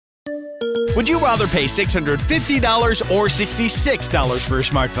Would you rather pay $650 or $66 for a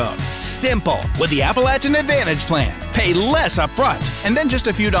smartphone? Simple. With the Appalachian Advantage plan. Pay less upfront and then just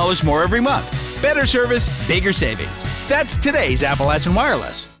a few dollars more every month. Better service, bigger savings. That's today's Appalachian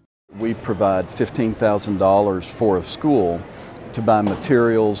Wireless. We provide $15,000 for a school to buy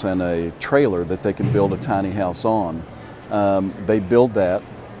materials and a trailer that they can build a tiny house on. They build that,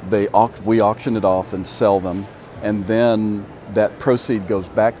 we auction it off and sell them, and then that proceed goes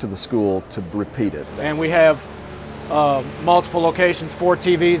back to the school to repeat it. And we have multiple locations, 4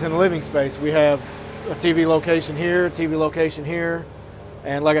 TVs in a living space. We have a TV location here, a TV location here,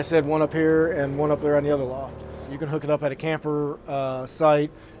 and like I said, one up here and one up there on the other loft. So you can hook it up at a camper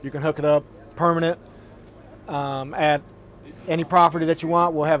site, you can hook it up permanent at any property that you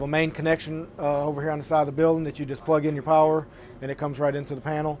want. We'll have a main connection over here on the side of the building that you just plug in your power and it comes right into the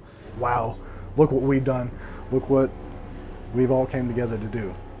panel. Wow, look what we've done. Look what we've all came together to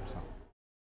do.